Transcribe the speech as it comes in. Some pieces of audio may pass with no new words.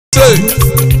Say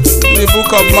in the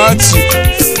book of Matthew,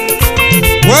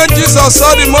 when Jesus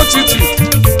saw the multitude,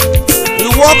 he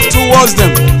walked towards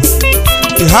them.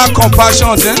 He had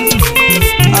compassion on them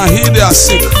and healed their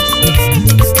sick.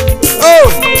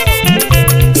 Oh,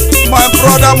 my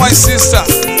brother, my sister,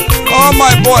 all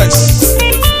my boys,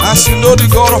 as you know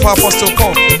the God of Apostle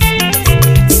Paul,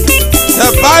 the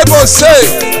Bible says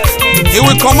he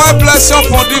will command blessing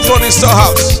upon thee from the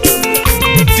storehouse.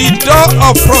 The door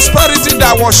of prosperity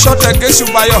that was shut against you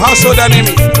by your household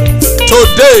enemy,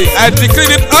 today I decree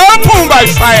it open by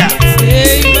fire.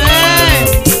 Amen.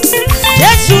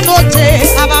 Yesu no te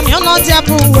abamyo no te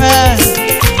apuwe.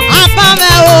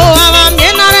 Apame o abamye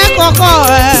na rekoko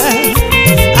e.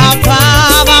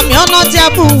 Abamyo no te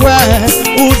apuwe.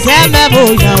 Uzeme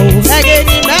boya o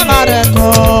egeni me mareko.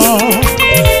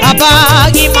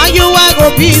 Abagi mayuwa go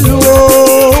bilu o.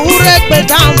 Urekpe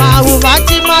dama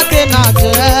ubati mate na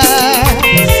je.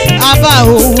 Aba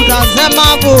o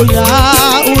uzema boya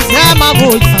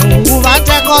o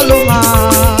ubate koluma.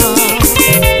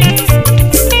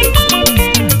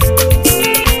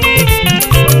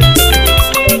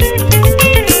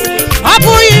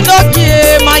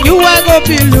 Mayuwa go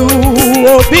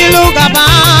bilu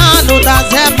gabano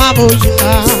dazema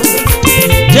boya.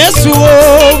 Jesu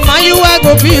o mayuwa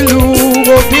go bilu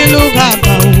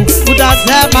gabano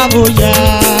udazema boya.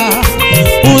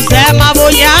 Uzema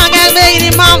boya ngebe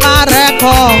ni mama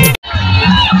reko.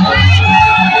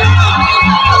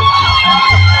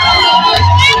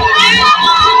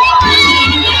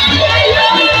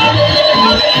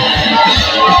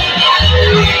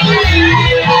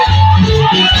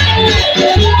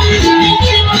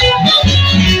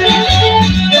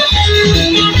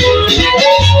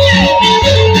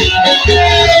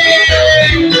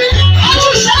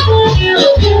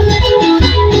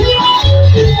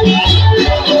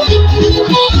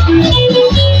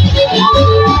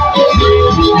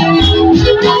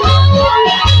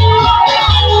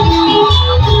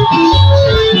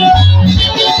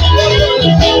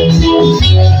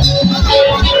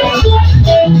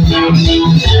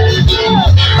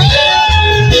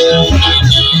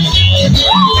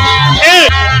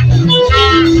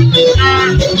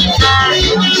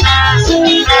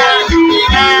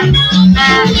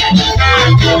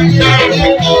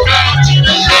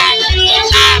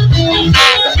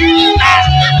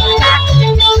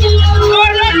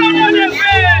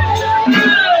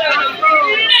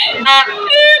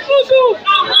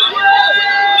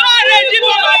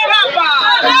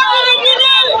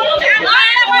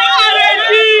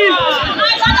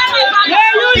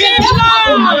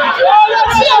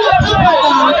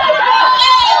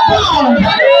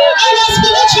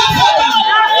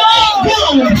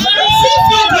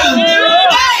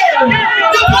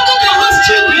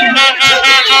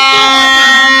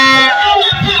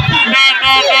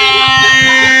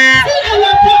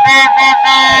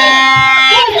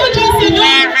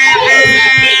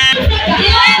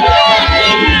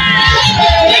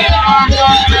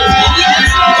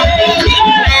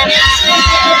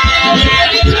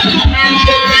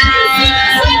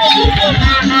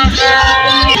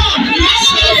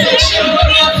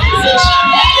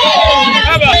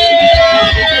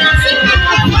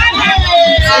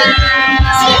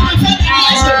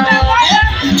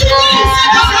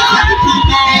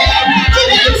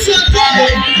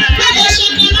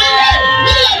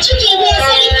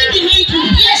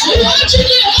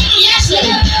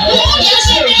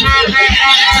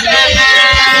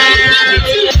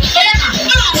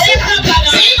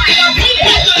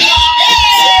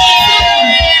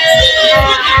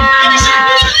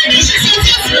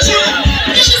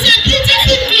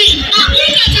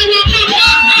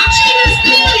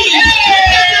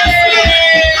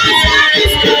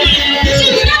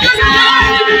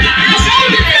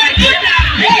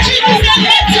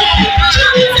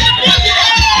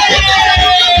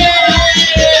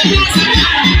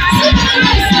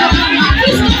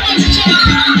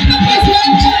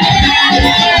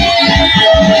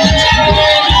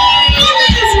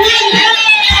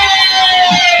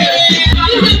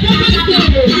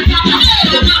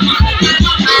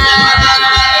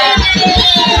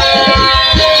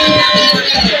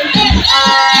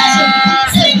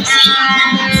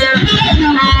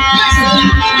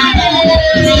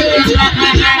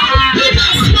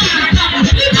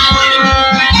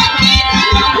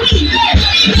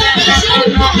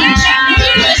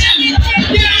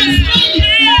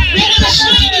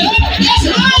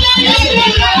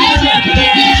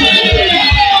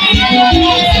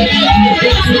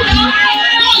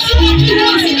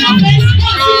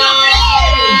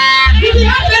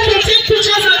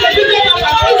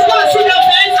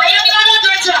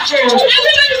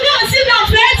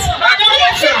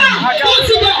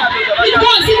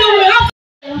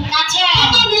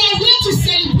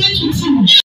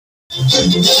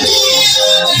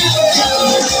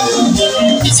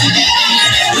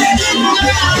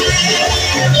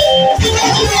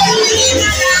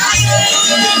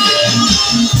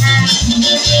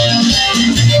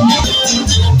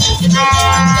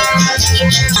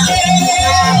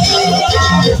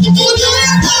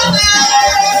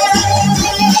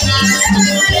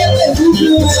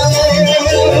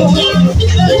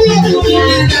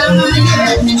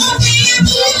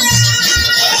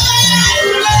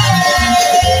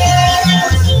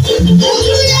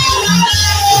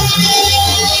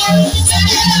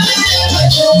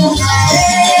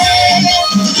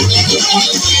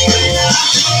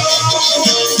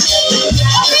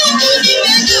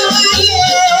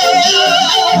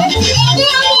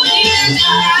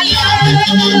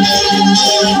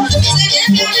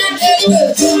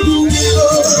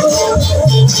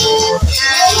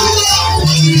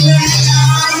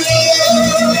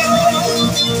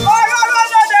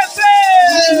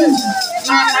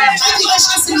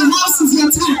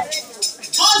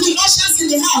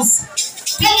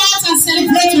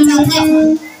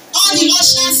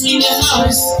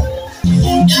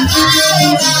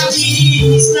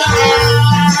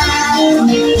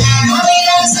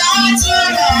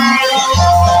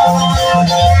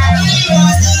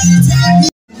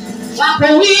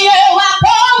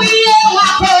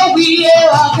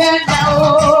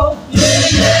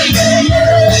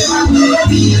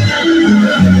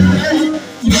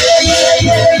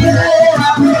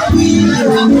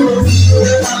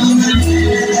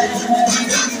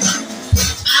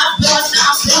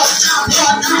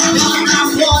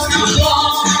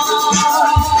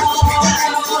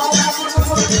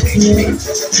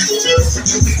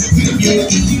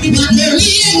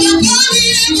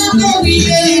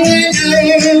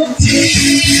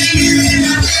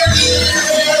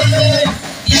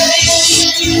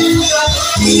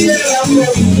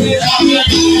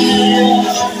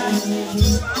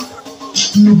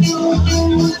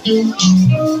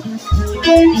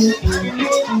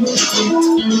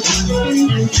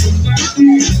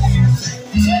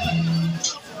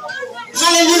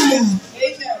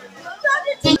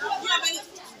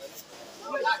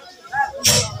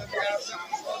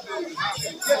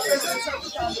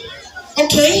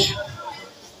 Okay,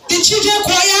 the children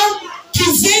choir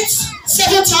presents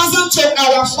 7,000 to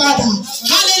our Father.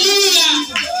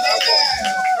 Hallelujah!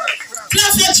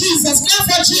 Clap for Jesus, clap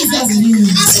for Jesus. As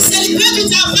we celebrate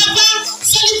with our Papa,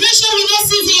 celebration will not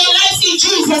cease in your life in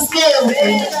Jesus' name.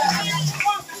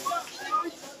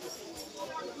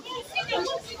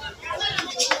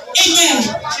 Amen.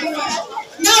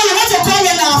 Now we want to call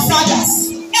in our fathers.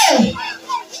 Hey,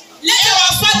 let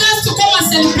our fathers to come and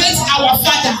celebrate our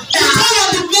Father. Call on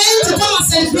the men to come and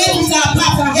celebrate with our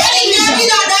Papa.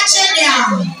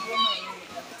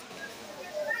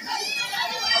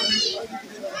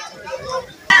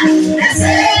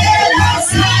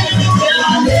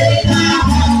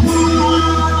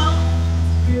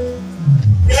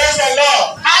 Praise the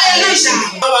Lord.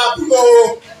 Hallelujah.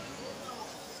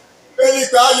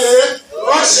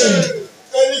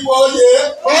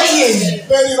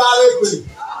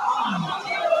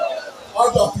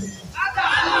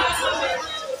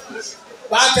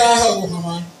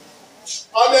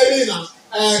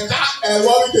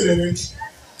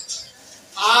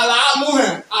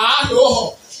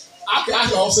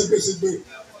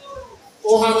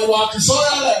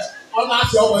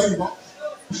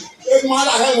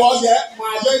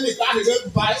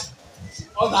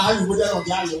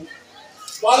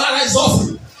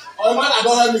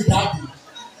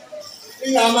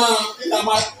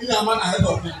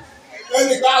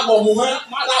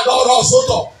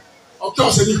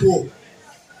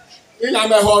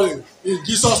 In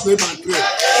Jesus' name I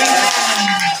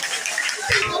pray.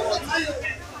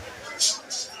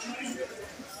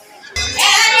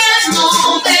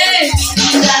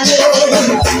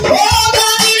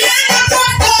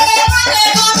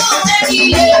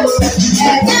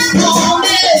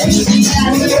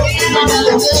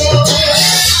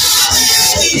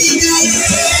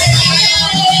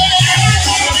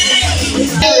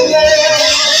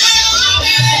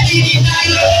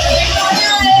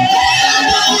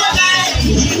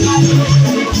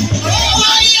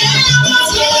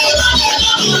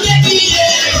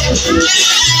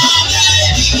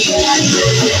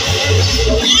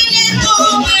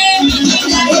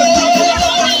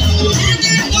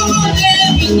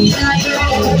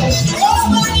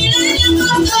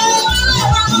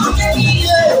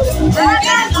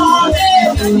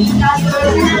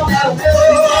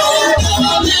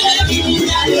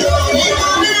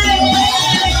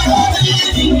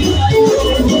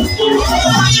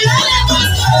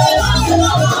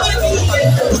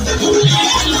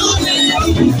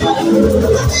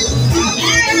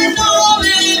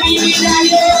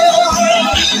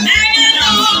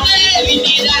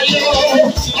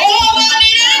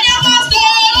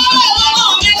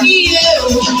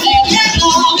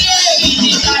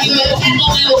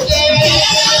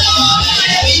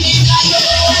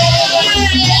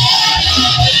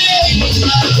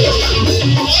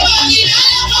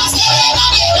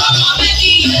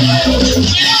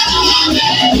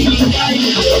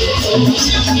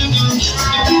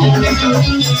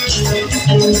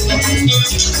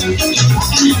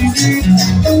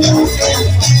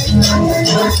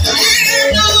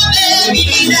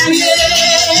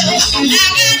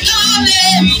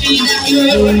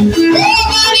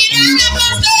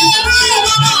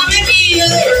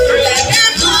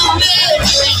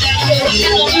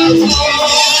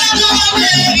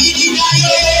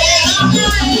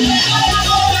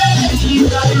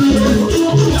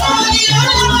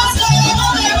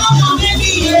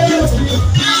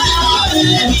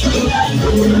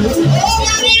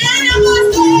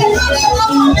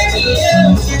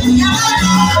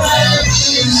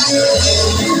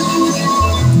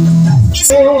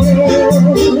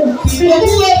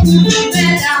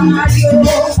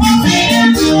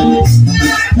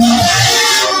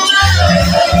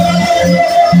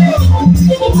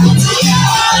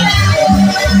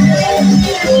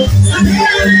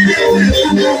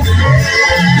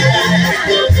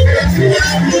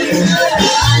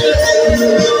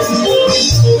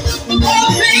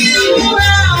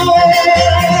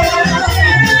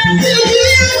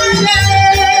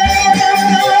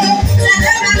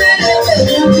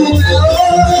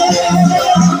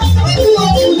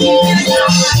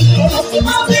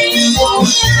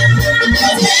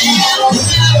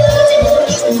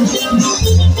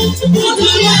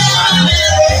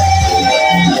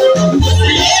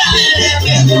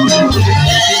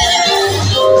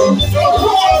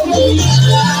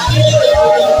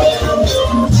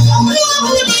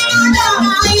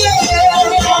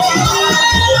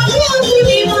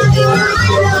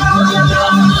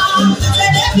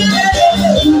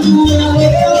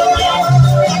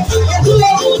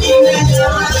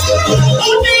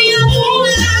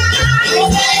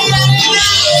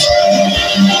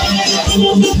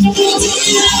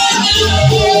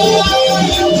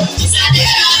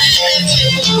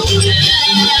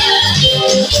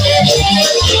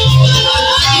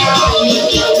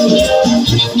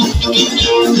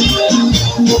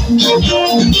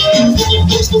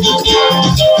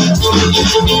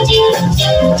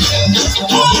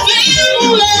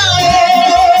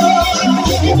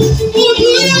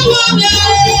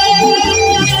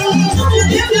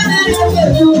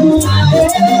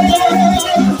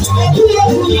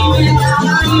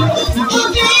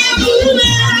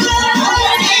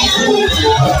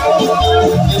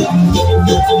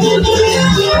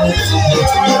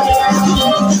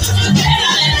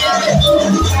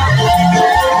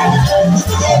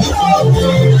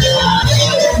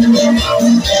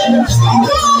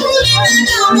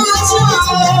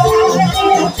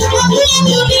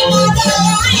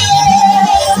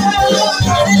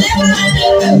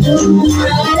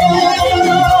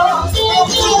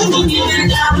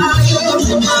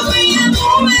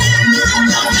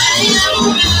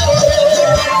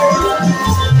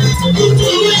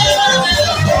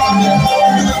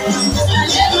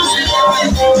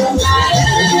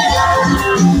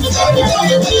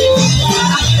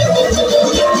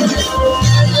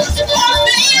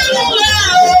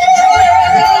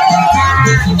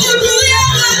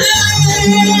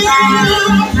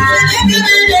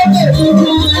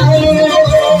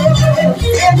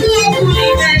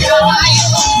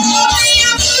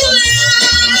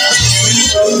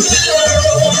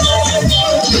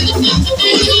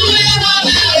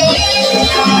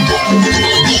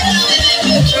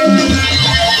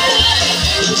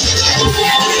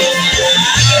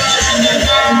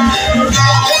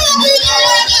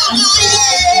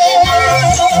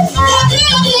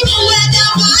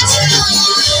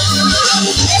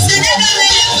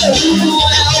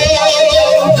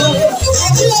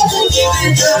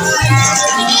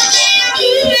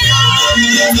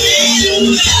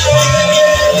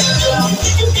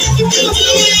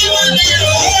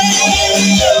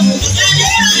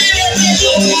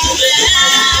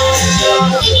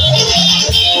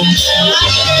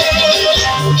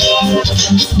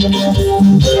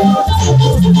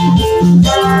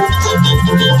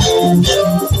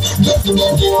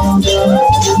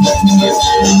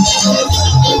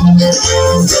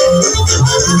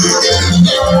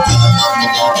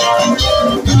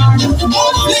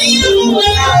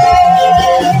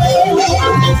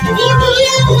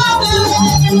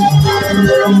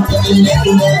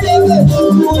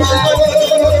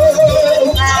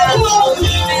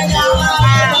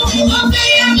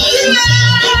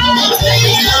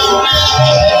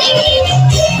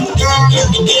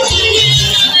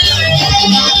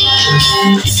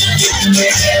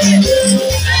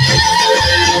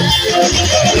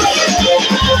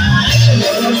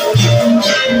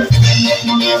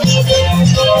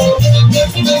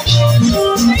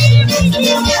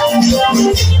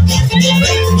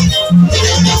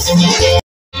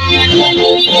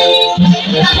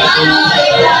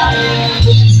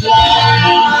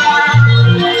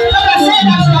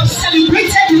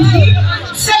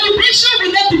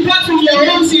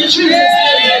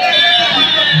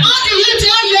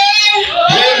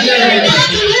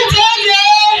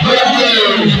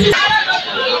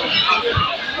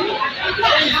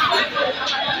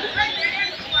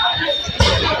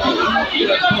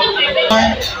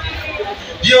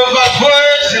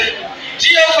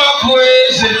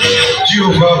 praise,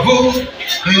 Jehovah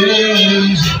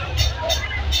praise.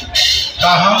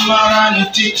 Kahamarani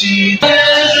titi,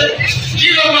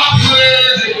 Jehovah praise.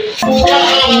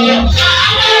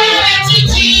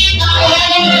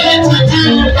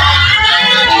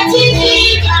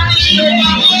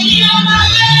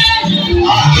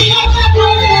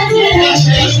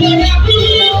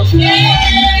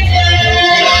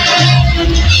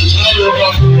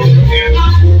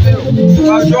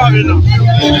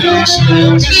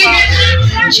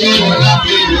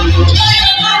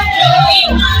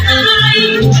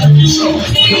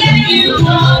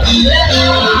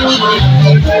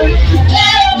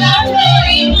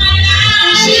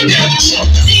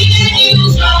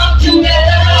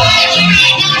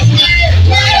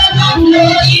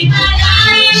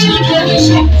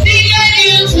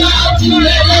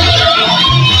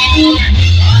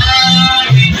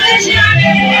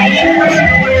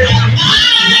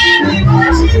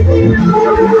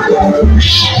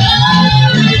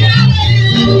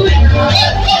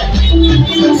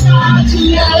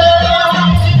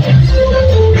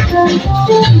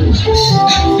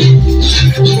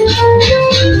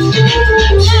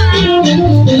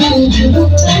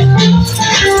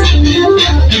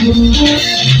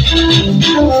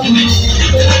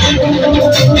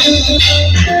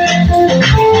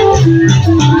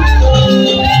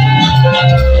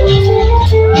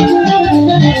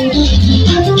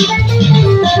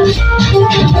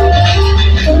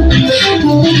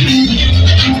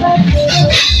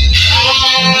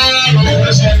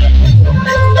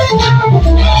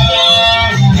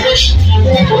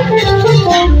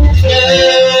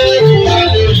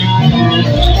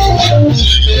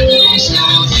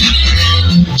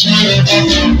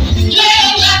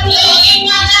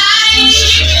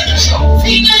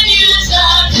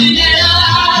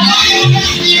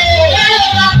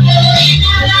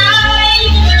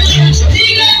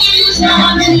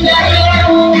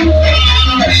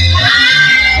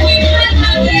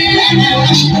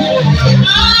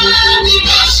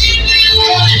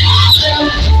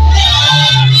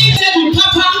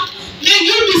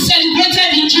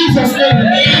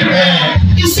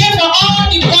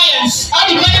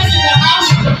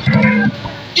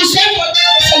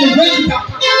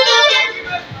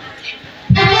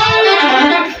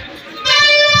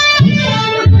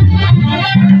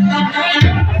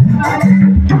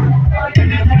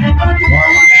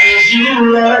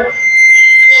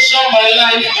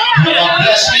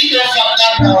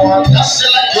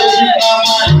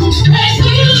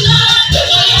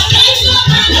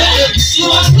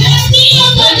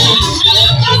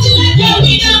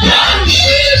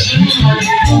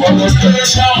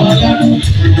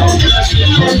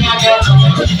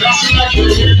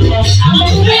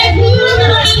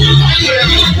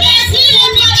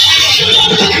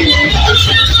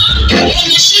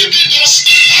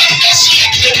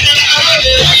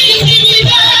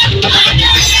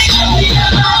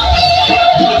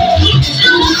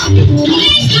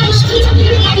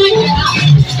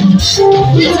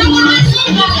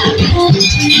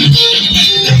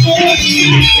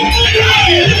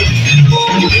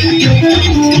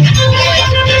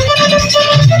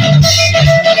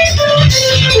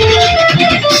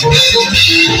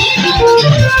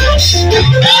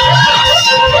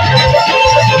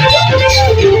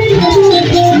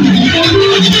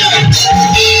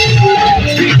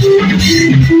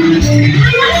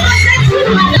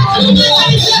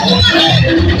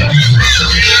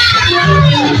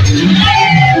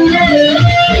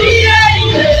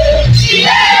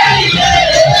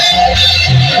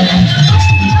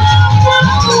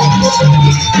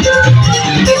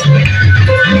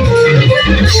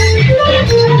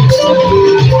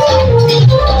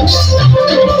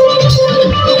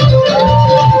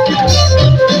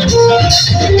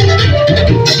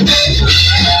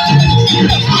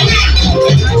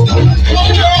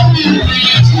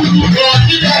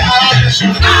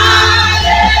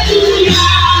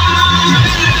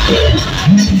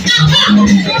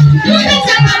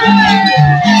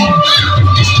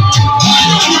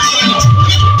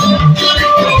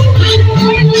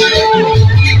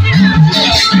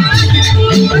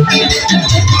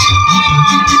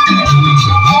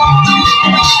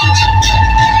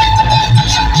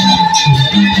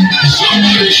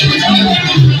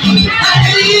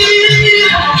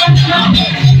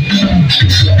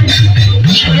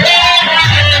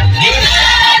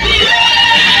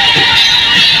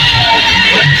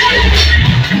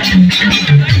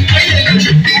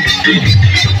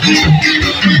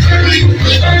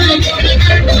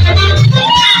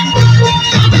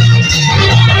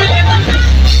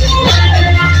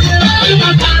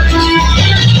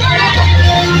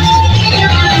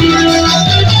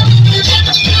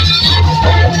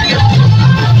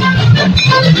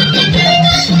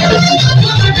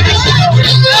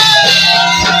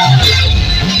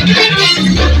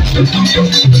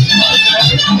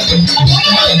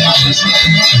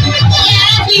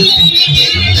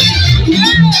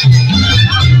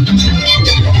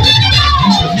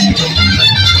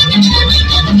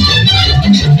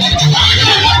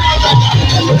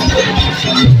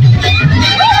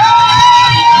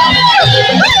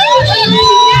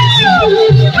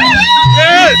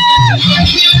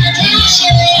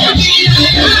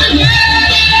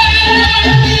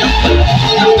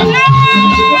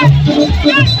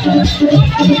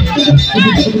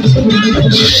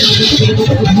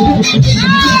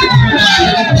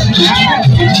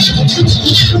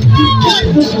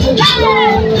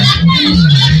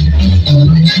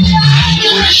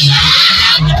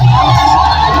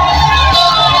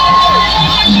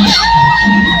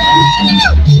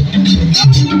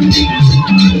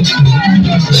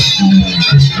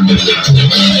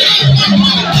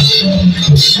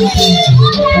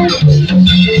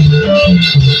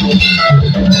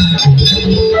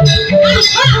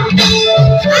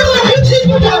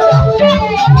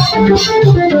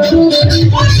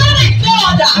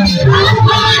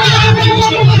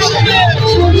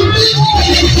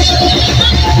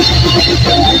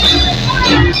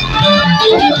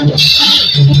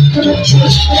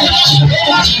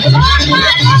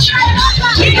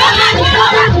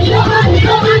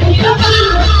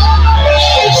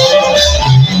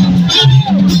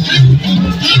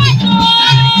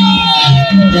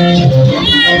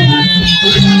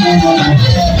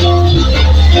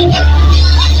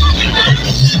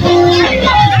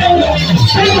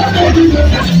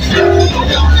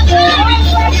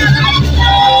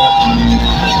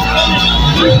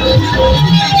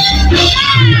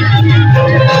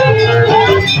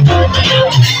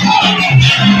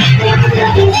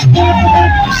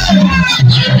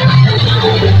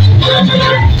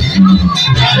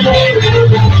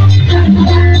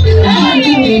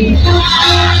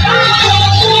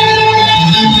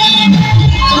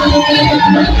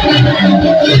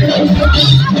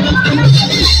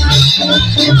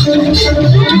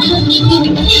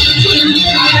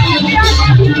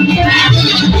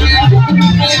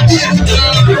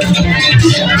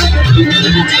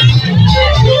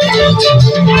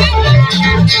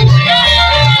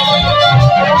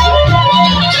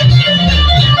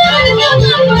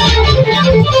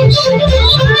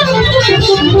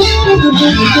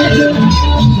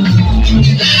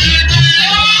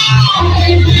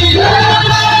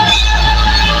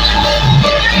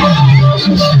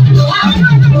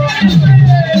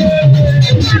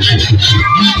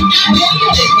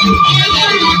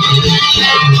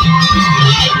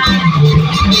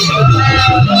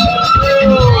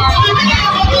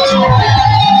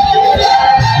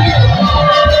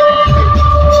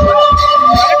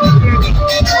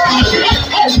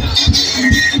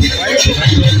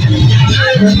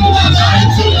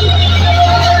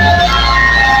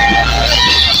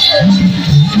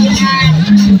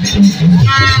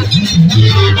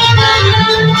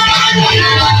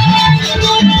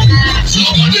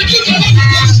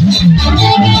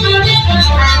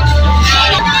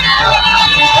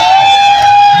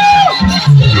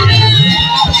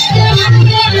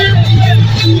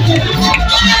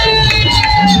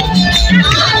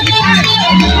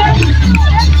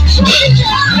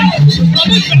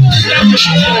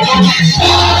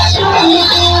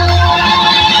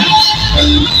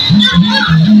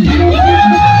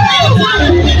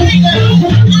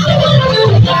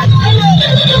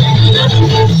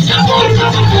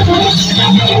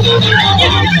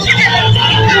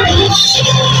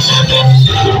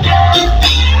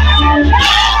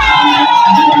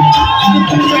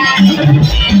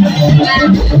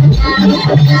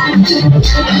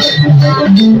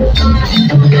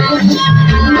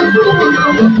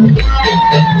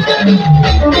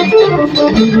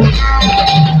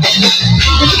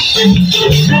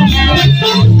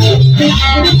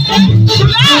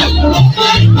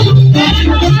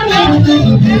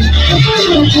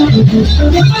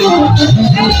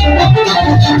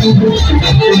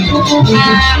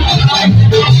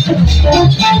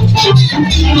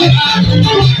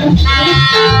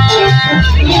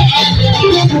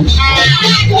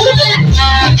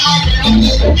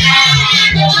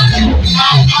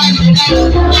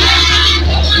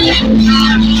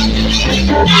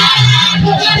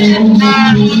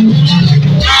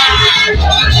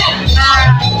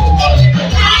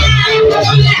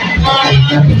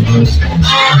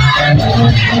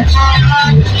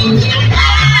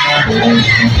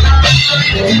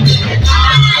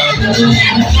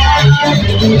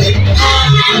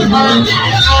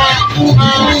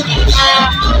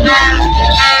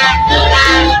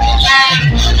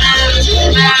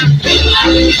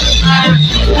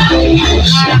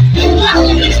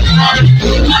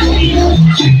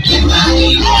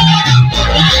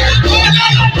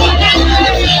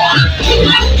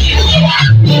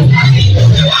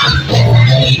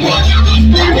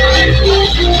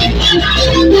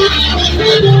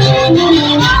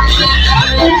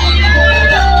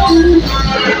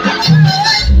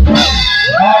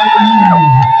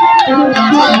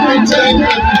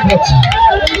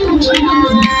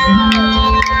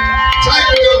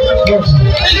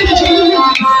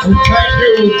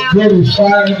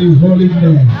 Glorify the holy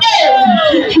name.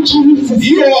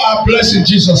 You are blessed in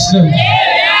Jesus' name.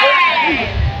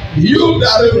 You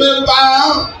that remember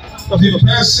the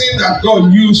person that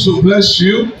God used to bless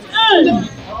you,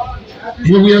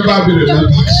 you will ever be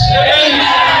remembered.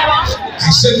 I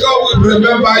said God will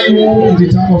remember you in the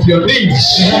time of your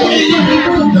needs.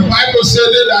 The Bible said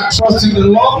they that trust in the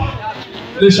Lord,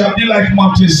 they shall be like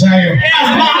Mount Zion.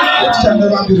 It shall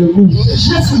never be removed.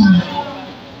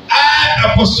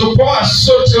 Apostle Paul has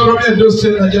so theory in those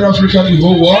states, Nigeria, Africa, the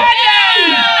whole world.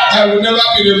 I will never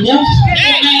be removed.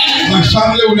 My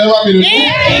family will never be removed.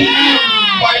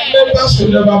 My members will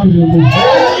never be removed.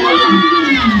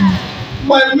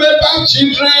 My member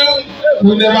children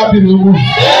will never be removed.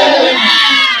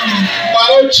 My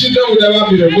own children will never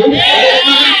be removed.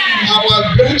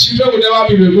 Our grandchildren will never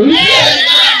be removed.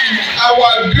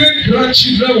 Our great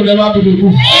grandchildren will never be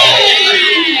removed.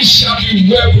 It shall be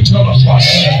well with all of us.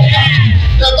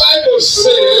 The Bible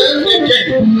says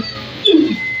again,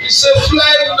 it says,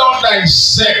 fly not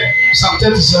thyself. Psalm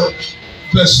 37,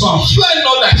 verse 1. Fly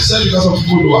not thyself because of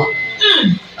good work.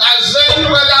 And then a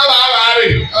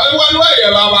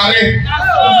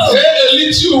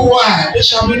little while, there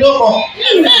shall be no more.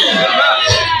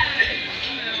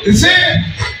 It said,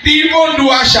 the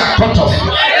evildoer shall cut off,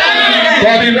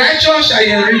 but the righteous shall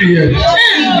inherit the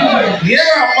earth.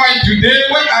 Here am I today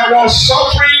when I was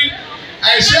suffering.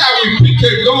 I said I will pick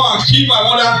a gun and kill my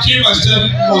mother, kill my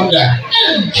stepmother.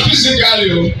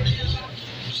 Physically,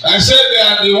 I said they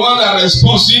are the one that are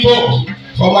responsible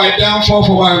for my downfall,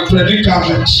 for my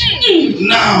predicament.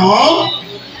 Now,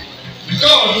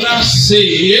 God now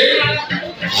say,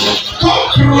 come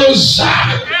closer.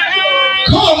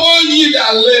 Come on, ye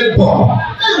that labor.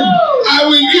 I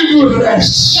will give you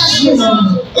rest.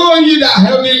 Oh, ye that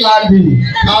heavy laden.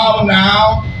 Come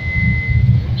now.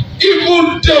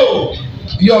 Even though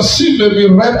your sin may be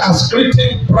red as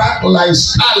greeting, black like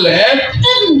scarlet,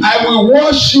 I will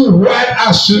wash you white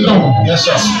as snow. Yes,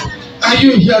 sir. Are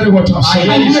you hearing what I'm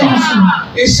saying?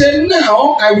 He said,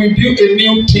 now I will do a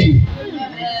new thing.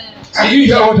 Are you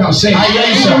hearing what I'm saying?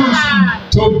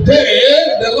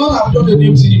 Today, the Lord has done a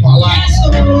new thing in my life.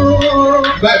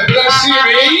 By blessing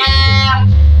me,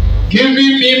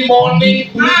 giving me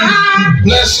money,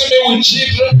 blessing me with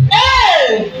children,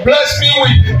 bless me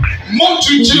with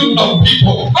multitude of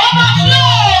people. I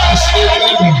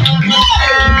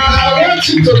want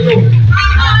you to know,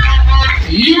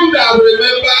 you that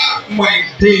remember my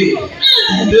day,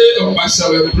 the day of my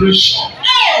celebration,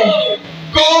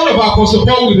 God of Apostle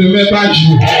Paul will remember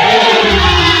you.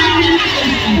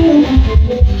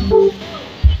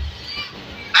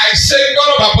 I say God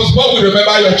of Apostle Paul will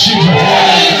remember your children.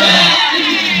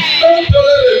 Don't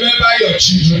only remember your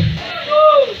children.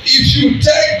 If you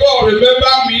tell God,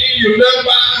 remember me, you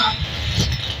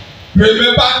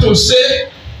remember to say,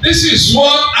 this is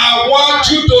what I want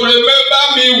you to remember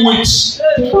me with.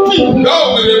 God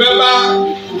will remember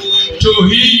to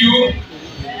hear you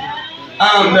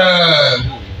and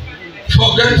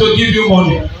forget to give you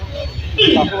money.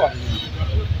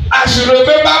 As you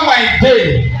remember my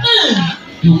day,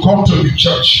 you come to the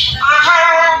church.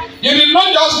 You did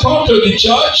not just come to the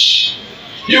church.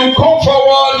 You come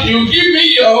forward, you give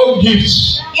me your own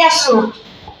gifts. Yes, sir.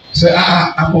 Say,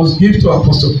 I must give to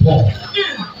Apostle Paul.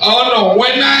 Oh no,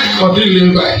 when I did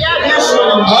live by.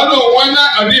 Oh no, when I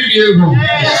did be able.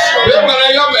 Then when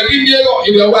I am ready,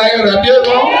 in the way I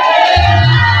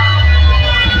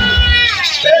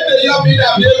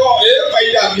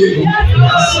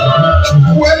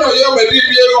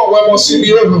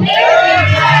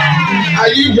are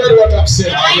you hearing what I'm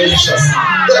saying?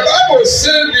 The Bible says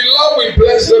the Lord will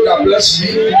bless those that bless me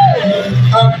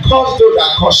and curse those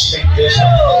that curse me.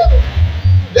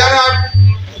 There are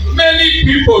many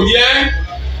people here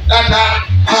that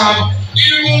have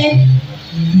even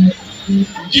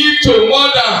give to more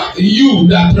than you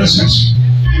that present,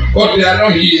 but they are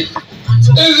not here. Is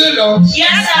it not?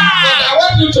 Yes, sir. But I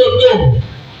want you to know,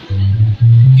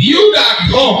 you that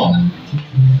come,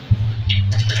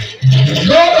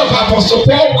 God of Apostle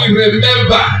Paul will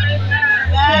remember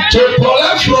to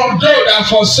collect from those that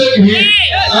forsake him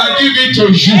and give it to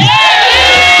you.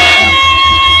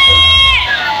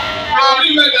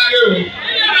 o.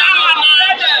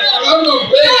 Ọlọ́run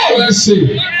pé ìwé ṣe.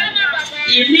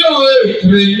 Ìmí ò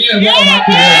rè ní ẹ̀rọ ọ̀la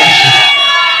tó yẹ.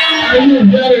 Ayé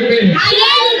ìbẹ̀rẹ̀ mi.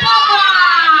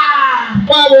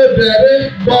 Báwo dẹ̀rẹ̀?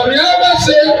 Bọ̀dé ẹgbẹ́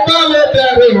ṣe báwo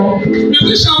dẹ̀rẹ̀ o.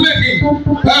 Bíbí sọ́mẹ́kì.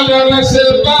 Báwo lọ ṣe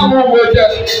báwo wò jẹ?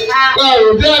 Báwo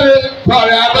dẹ̀rẹ̀?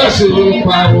 Bọ̀dé ẹgbẹ́ ṣe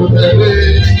báwo dẹ̀rẹ̀?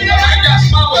 Ẹ̀ka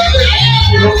sáwọ̀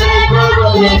ẹ̀rẹ̀.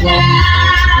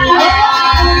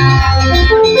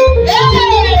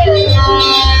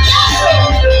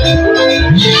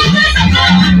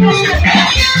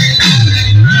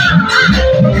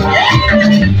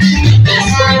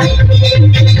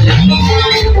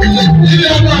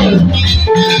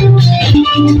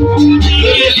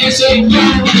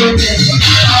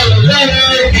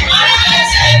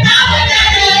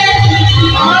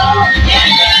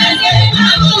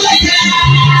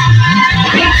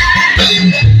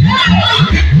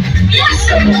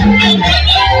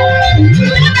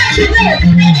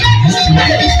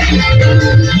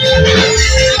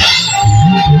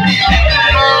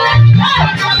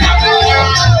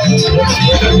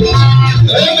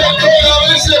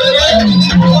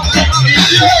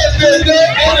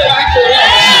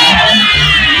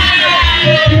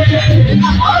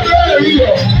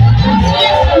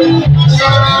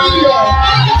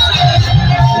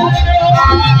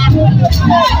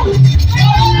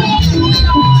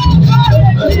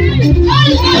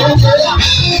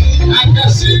 I can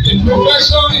see the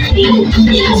profession in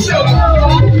you.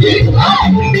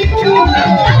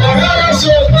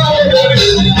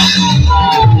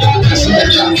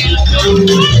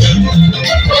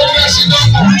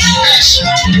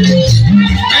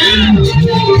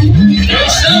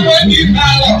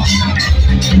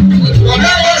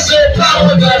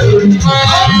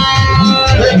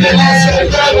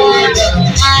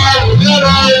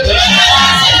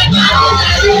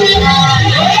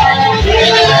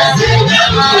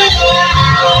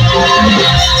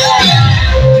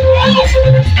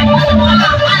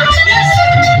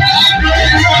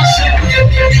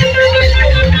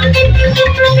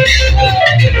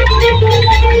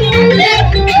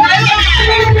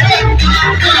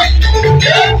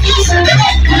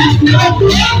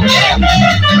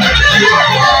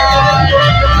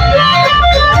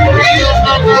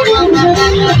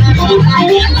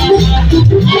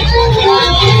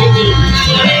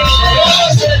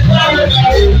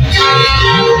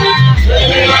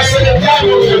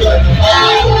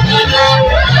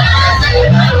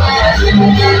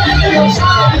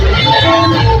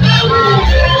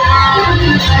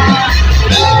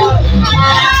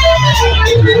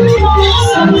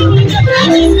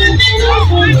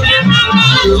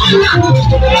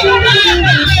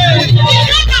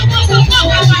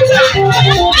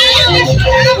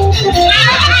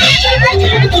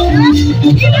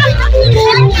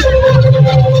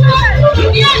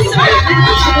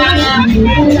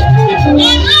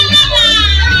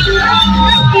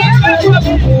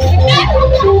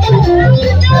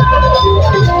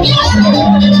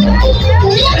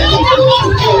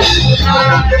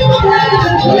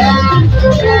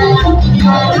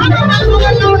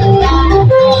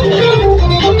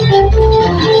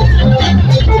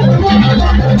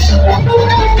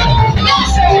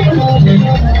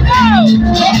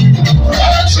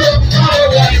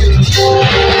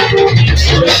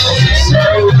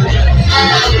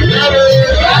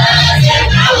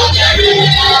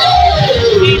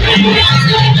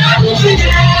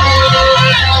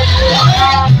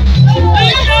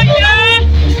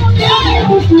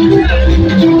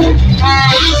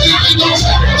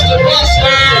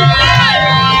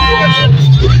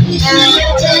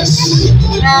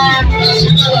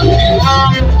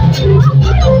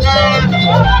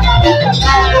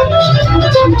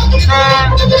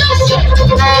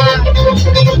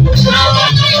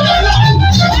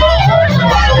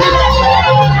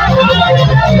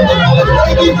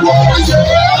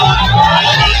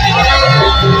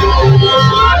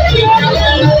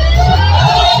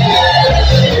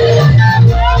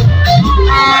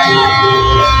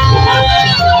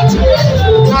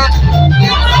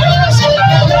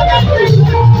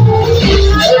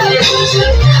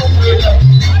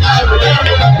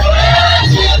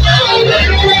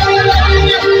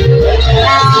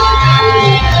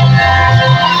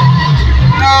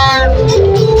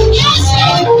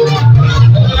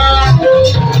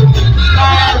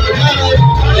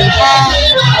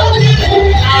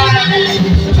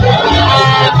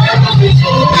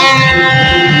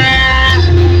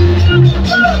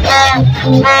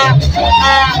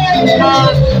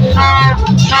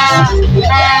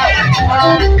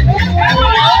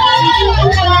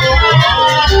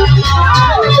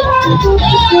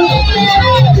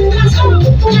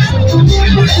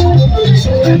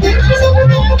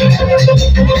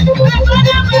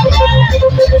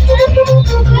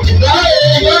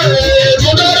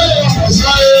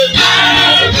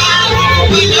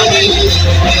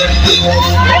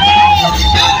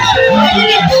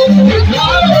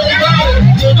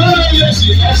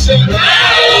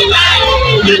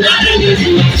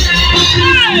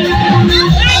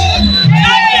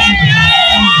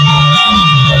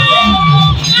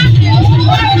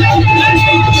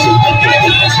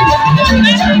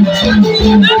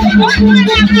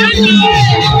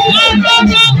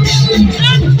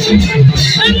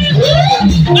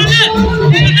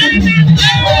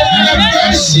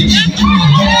 Yes.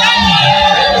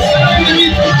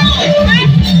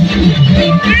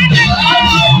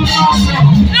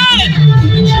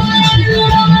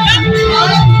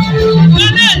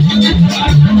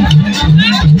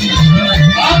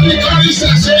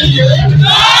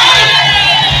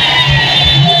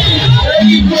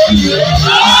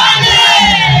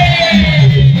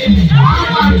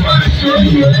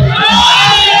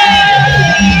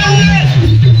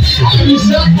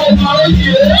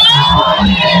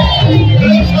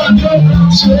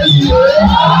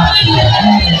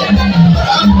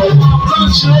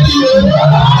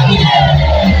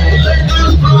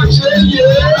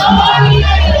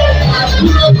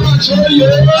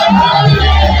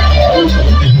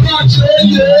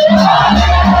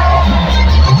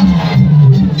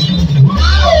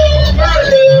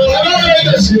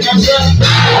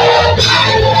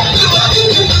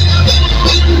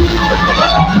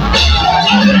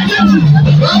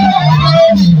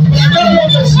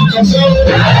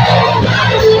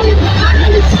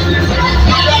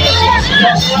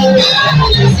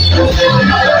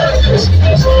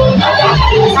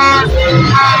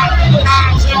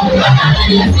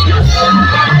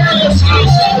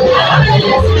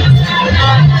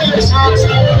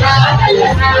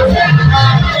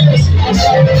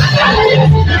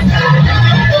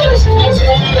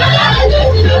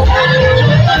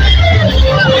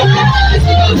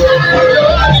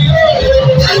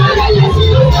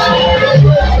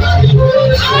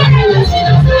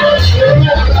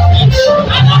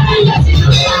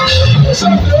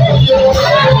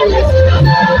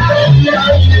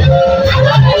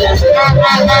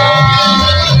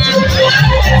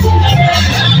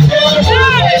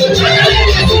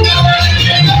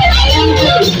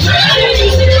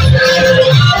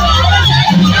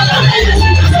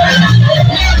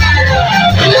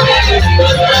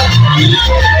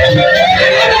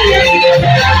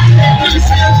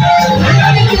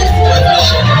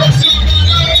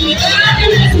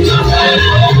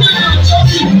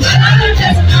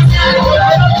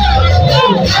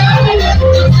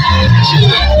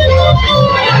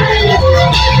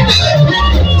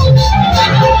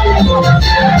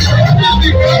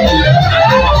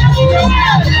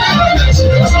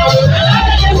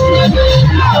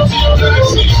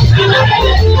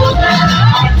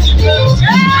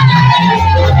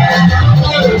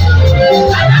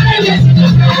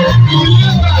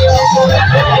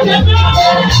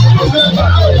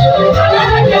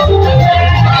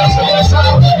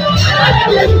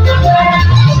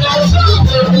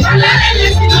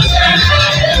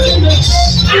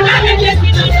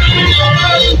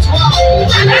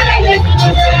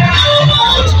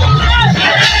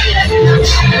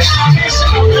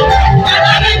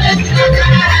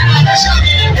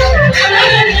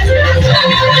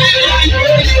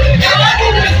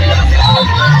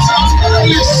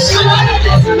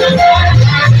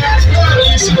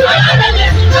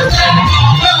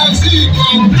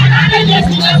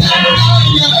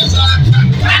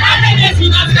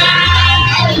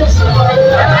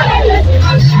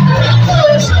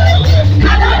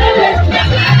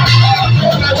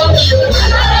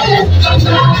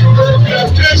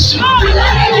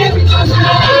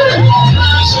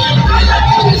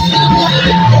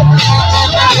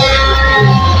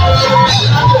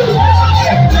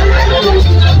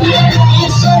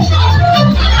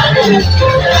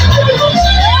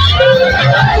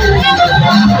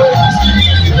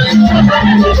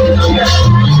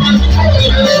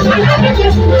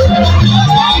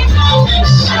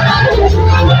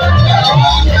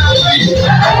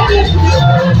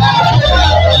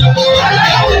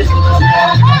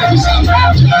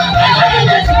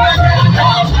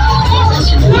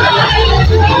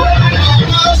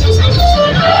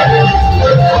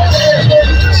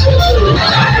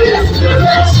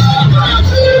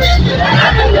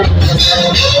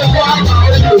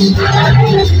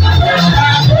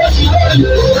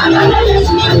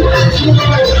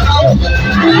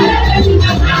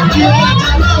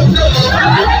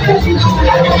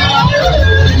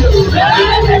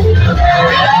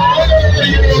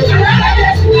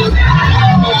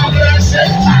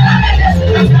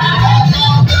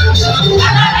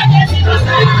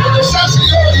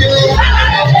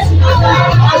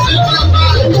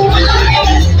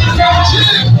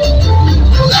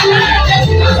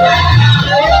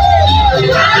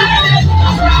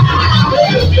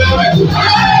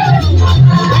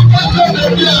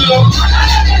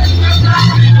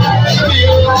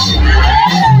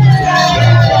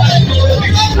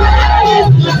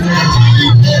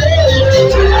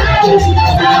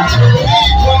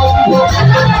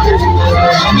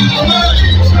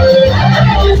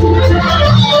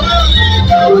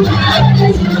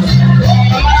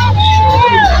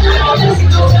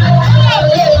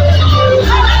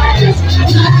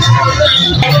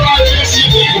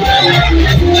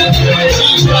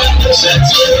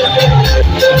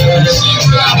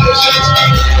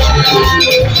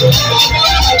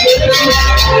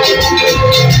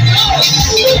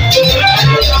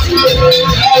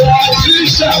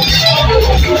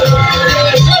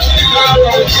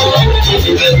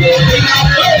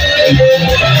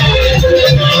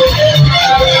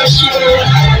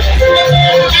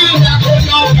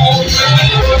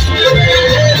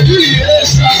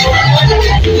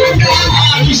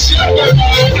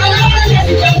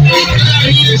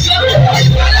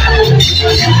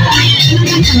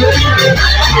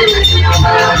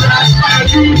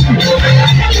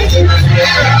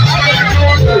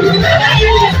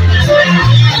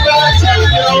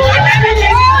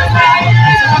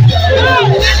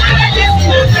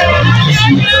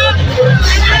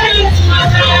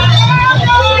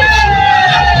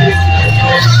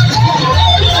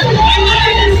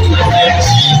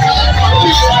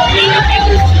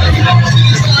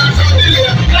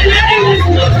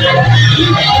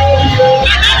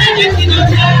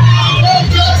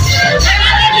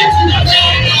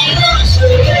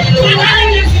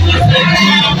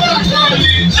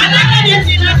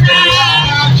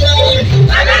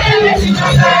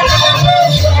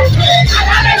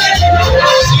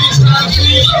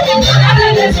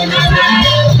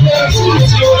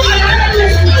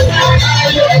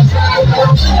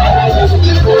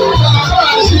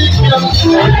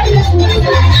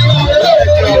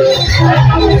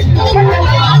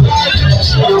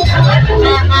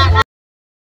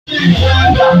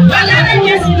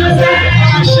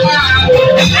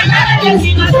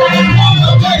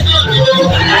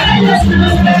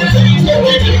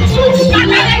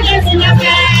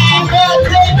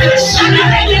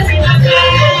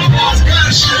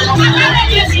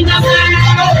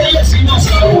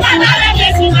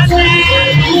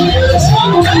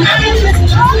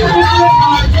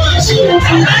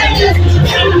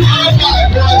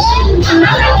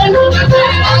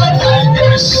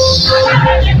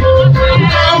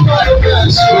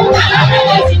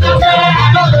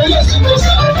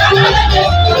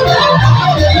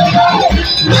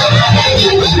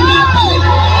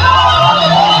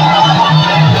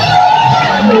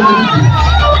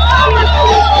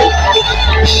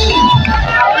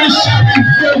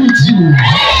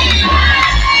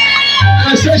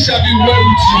 Shall be well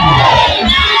with you.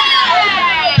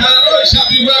 The Lord shall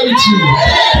be well with you.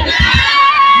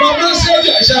 Mama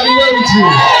Soldier shall be well with you.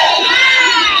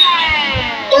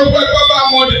 Oh, Papa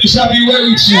Mother shall be well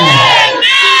with you.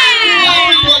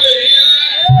 Everybody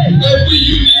here, every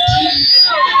unity,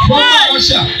 Mama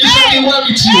Osha, it shall be well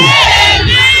with you.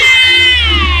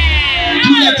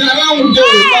 Do that around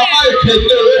there, Mama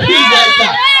Ekede, every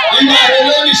weather. You are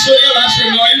already showing us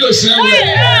you know in the same way.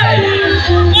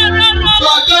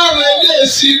 Father, we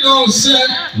see no sin.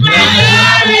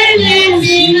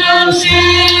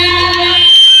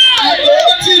 I don't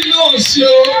know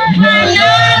you.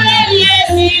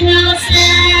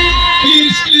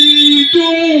 He's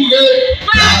leading me.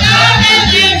 Father,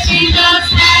 we see no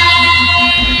sin.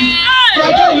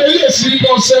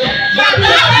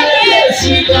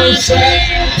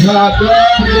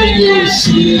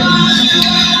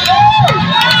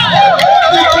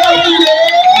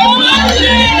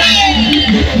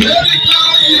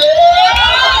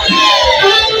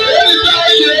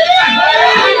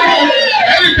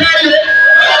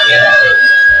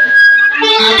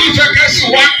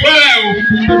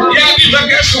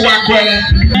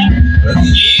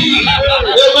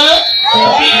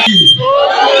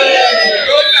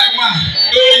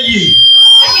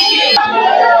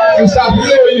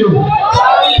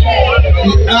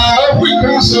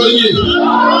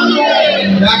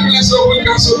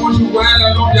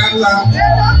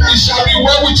 It shall be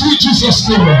well with you, Jesus'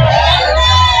 name.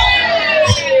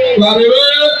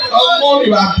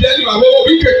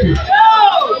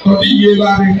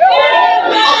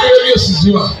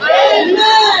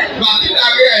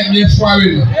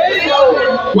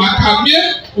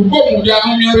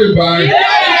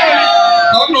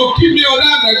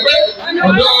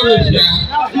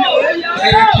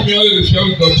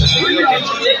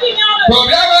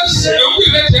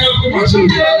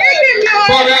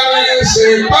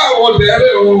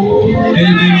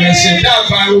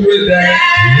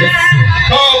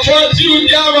 Comfort you,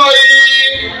 Jesus'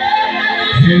 name.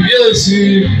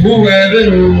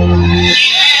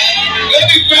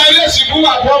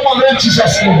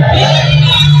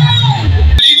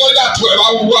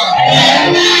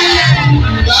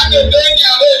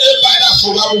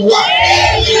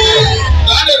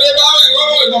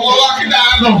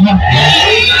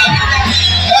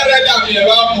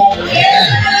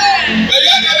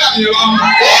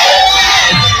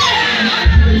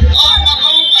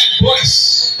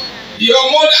 Your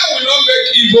mother will not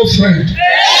make evil friend.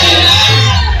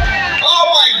 Oh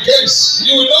my goodness,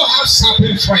 you will not have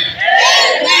serpent friend.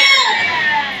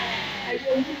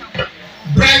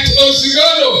 Brent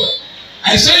Osigano,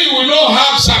 I say you will not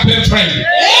have serpent friend.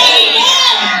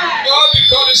 God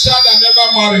because you said I never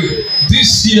married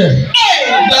this year.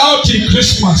 Now till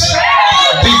Christmas,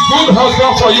 the good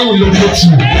husband for you will locate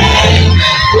you.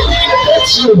 Will locate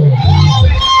you.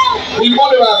 The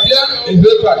money will appear in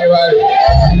paper.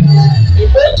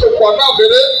 to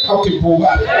Kwanagere, okay,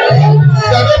 Boba. The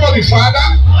name of the Father,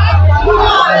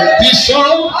 the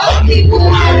Son, the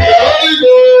Holy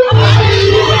Ghost.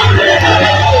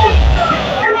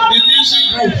 The music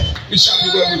group, it shall be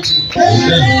well with you.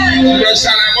 The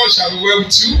Saramo shall be well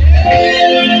with you.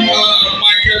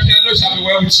 Michael Piano shall be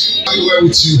well with you. Shall be well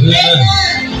with you.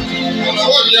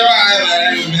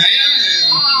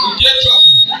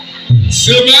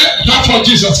 Amen. Not for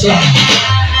Jesus Christ.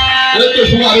 Let me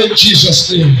put in Jesus'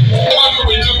 name. What do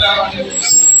we do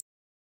now?